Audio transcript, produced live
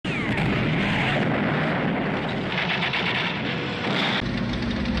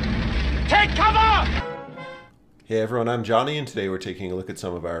Hey everyone, I'm Johnny, and today we're taking a look at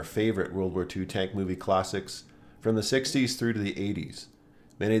some of our favorite World War II tank movie classics from the 60s through to the 80s.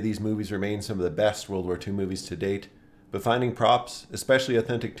 Many of these movies remain some of the best World War II movies to date, but finding props, especially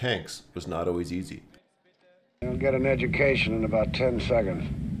authentic tanks, was not always easy. You'll get an education in about 10 seconds.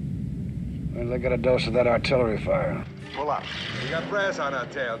 When they get a dose of that artillery fire. Pull up. We got brass on our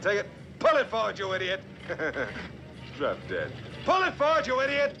tail. Take it. Pull it forward, you idiot. Drop dead. Pull it forward, you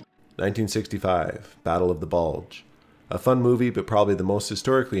idiot. 1965, Battle of the Bulge. A fun movie, but probably the most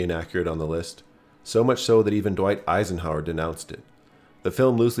historically inaccurate on the list, so much so that even Dwight Eisenhower denounced it. The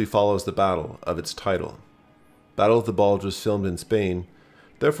film loosely follows the battle of its title. Battle of the Bulge was filmed in Spain,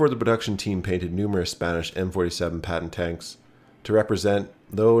 therefore the production team painted numerous Spanish M47 Patton tanks to represent,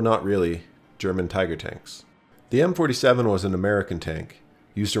 though not really, German Tiger tanks. The M47 was an American tank,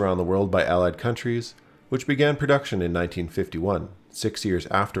 used around the world by Allied countries, which began production in 1951, 6 years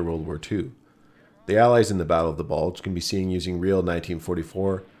after World War II. The Allies in the Battle of the Bulge can be seen using real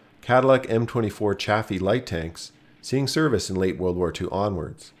 1944 Cadillac M24 Chaffee light tanks, seeing service in late World War II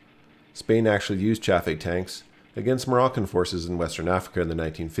onwards. Spain actually used Chaffee tanks against Moroccan forces in Western Africa in the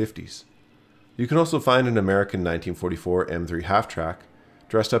 1950s. You can also find an American 1944 M3 half-track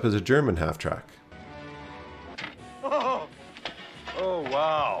dressed up as a German half-track. Oh,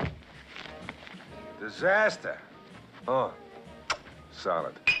 wow. Disaster. Oh,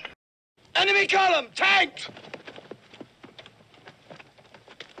 solid. Enemy column! Tanked!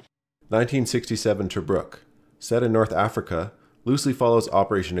 1967 Tobruk, set in North Africa, loosely follows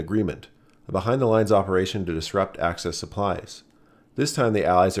Operation Agreement, a behind-the-lines operation to disrupt access supplies. This time the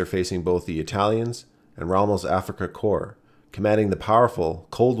Allies are facing both the Italians and Rommel's Afrika Korps, commanding the powerful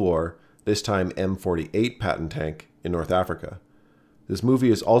Cold War, this time M48 Patton tank in North Africa. This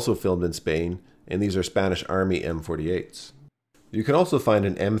movie is also filmed in Spain, and these are Spanish Army M48s. You can also find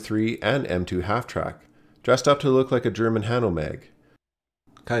an M3 and M2 half-track, dressed up to look like a German Hanomag.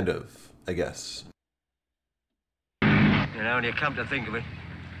 Kind of, I guess. You know, when you come to think of it,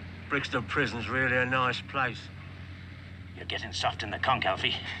 Brixton Prison's really a nice place. You're getting soft in the conch,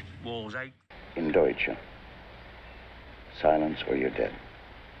 Alfie. Walls ache. In Deutsch. Silence or you're dead.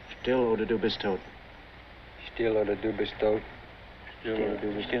 Still oder du bist tot. Still oder du bist tot. Still oder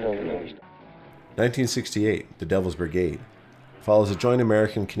du bist tot. 1968, The Devil's Brigade, follows a joint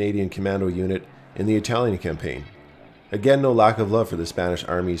American-Canadian commando unit in the Italian campaign. Again, no lack of love for the Spanish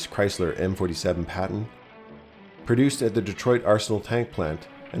Army's Chrysler M47 Patton. Produced at the Detroit Arsenal Tank Plant,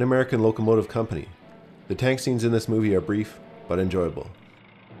 an American locomotive company. The tank scenes in this movie are brief, but enjoyable.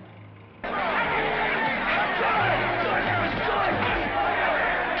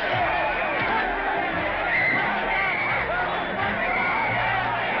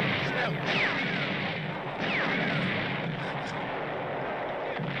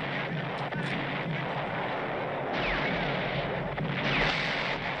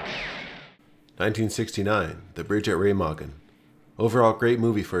 (1969) The Bridge at Remagen. Overall great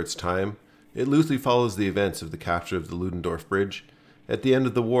movie for its time, it loosely follows the events of the capture of the Ludendorff Bridge at the end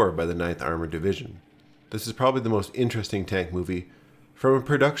of the war by the 9th Armored Division. This is probably the most interesting tank movie from a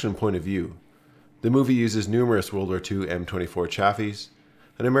production point of view. The movie uses numerous World War II M24 Chaffies,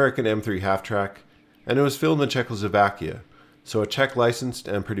 an American M3 half-track, and it was filmed in Czechoslovakia, so a Czech licensed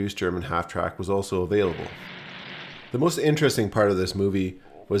and produced German half-track was also available. The most interesting part of this movie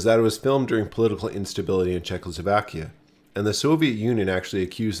was that it was filmed during political instability in Czechoslovakia, and the Soviet Union actually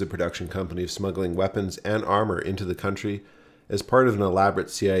accused the production company of smuggling weapons and armor into the country as part of an elaborate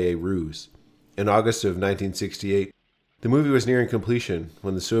CIA ruse. In August of 1968, the movie was nearing completion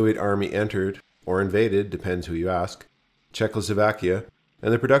when the Soviet army entered, or invaded, depends who you ask, Czechoslovakia,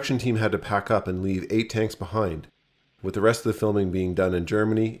 and the production team had to pack up and leave 8 tanks behind, with the rest of the filming being done in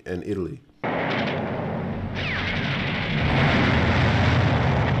Germany and Italy.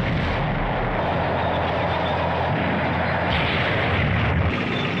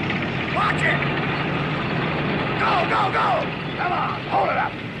 Go! Come on, hold it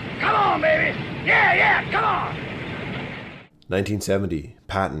up! Come on, baby! Yeah, come on! 1970,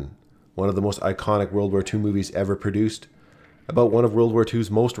 Patton, one of the most iconic World War II movies ever produced, about one of World War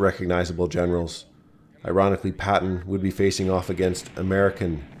II's most recognizable generals. Ironically, Patton would be facing off against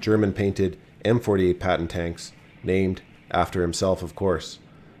American, German-painted M48 Patton tanks, named after himself, of course.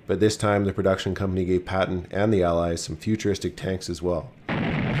 But this time, the production company gave Patton and the Allies some futuristic tanks as well.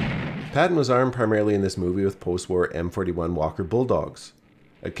 Patton was armed primarily in this movie with post-war M41 Walker Bulldogs,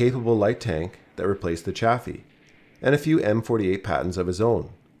 a capable light tank that replaced the Chaffee, and a few M48 Pattons of his own.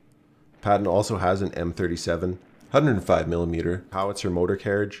 Patton also has an M37 105mm howitzer motor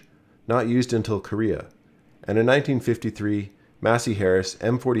carriage, not used until Korea, and a 1953 Massey Harris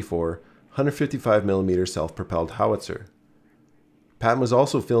M44 155mm self-propelled howitzer. Patton was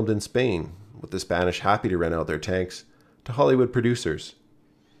also filmed in Spain, with the Spanish happy to rent out their tanks to Hollywood producers.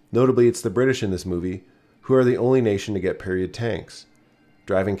 Notably, it's the British in this movie who are the only nation to get period tanks,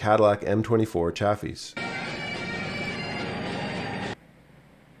 driving Cadillac M24 Chaffies.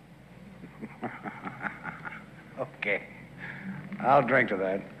 Okay. I'll drink to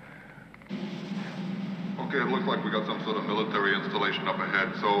that. Okay, it looks like we got some sort of military installation up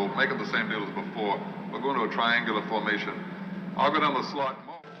ahead, so make it the same deal as before. We're going to a triangular formation. I'll go down the slot.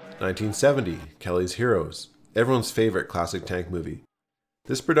 1970, Kelly's Heroes, everyone's favorite classic tank movie.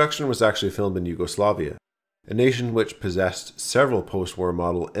 This production was actually filmed in Yugoslavia, a nation which possessed several post-war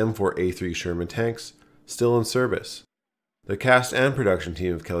model M4A3 Sherman tanks still in service. The cast and production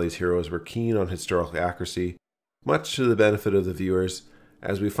team of Kelly's Heroes were keen on historical accuracy, much to the benefit of the viewers,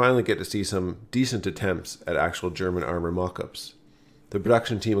 as we finally get to see some decent attempts at actual German armor mock-ups. The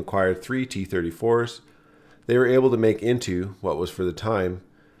production team acquired 3 T-34s. They were able to make into, what was for the time,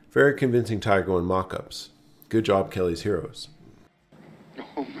 very convincing Tiger 1 mock-ups. Good job, Kelly's Heroes.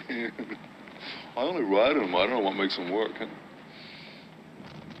 Oh, man. I only ride them. I don't know what makes them work.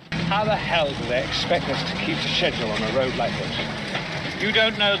 How the hell do they expect us to keep the schedule on a road like this? You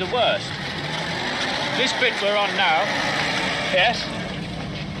don't know the worst. This bit we're on now, yes?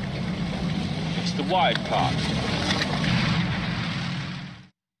 It's the wide part.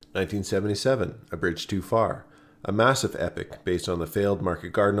 1977, A Bridge Too Far, a massive epic based on the failed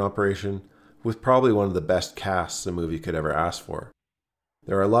Market Garden operation, with probably one of the best casts a movie could ever ask for.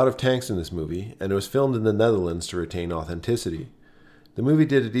 There are a lot of tanks in this movie, and it was filmed in the Netherlands to retain authenticity. The movie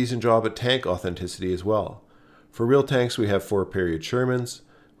did a decent job at tank authenticity as well. For real tanks, we have 4 period Shermans,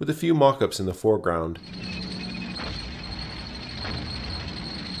 with a few mock-ups in the foreground.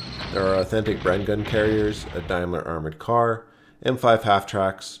 There are authentic Bren gun carriers, a Daimler armored car, M5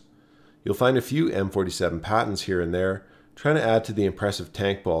 half-tracks. You'll find a few M47 Pattons here and there, trying to add to the impressive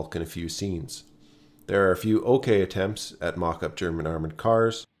tank bulk in a few scenes. There are a few okay attempts at mock-up German armored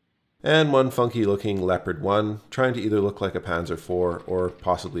cars, and one funky-looking Leopard 1 trying to either look like a Panzer IV or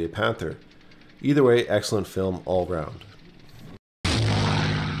possibly a Panther. Either way, excellent film all round.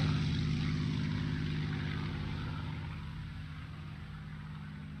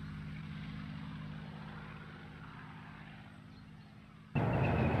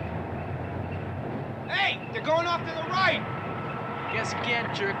 Hey, they're going off to the right! Guess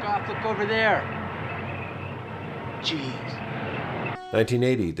again, jerk off. Look over there. Jeez.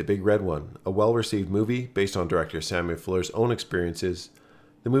 1980, The Big Red One, a well-received movie based on director Samuel Fuller's own experiences.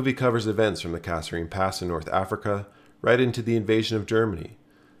 The movie covers events from the Kasserine Pass in North Africa right into the invasion of Germany.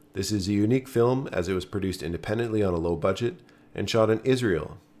 This is a unique film as it was produced independently on a low budget and shot in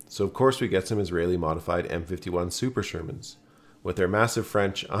Israel, so of course we get some Israeli modified M51 Super Shermans, with their massive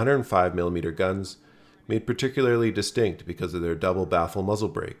French 105mm guns made particularly distinct because of their double baffle muzzle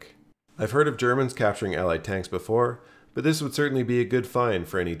brake. I've heard of Germans capturing Allied tanks before, but this would certainly be a good find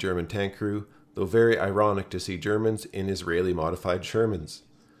for any German tank crew, though very ironic to see Germans in Israeli modified Shermans.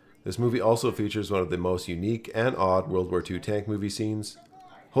 This movie also features one of the most unique and odd World War II tank movie scenes.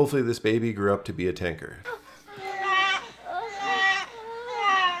 Hopefully this baby grew up to be a tanker.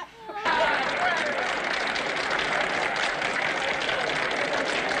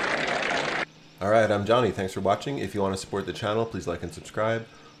 Alright, I'm Johnny. Thanks for watching. If you want to support the channel, please like and subscribe.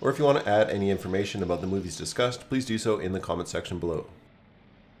 Or if you want to add any information about the movies discussed, please do so in the comment section below.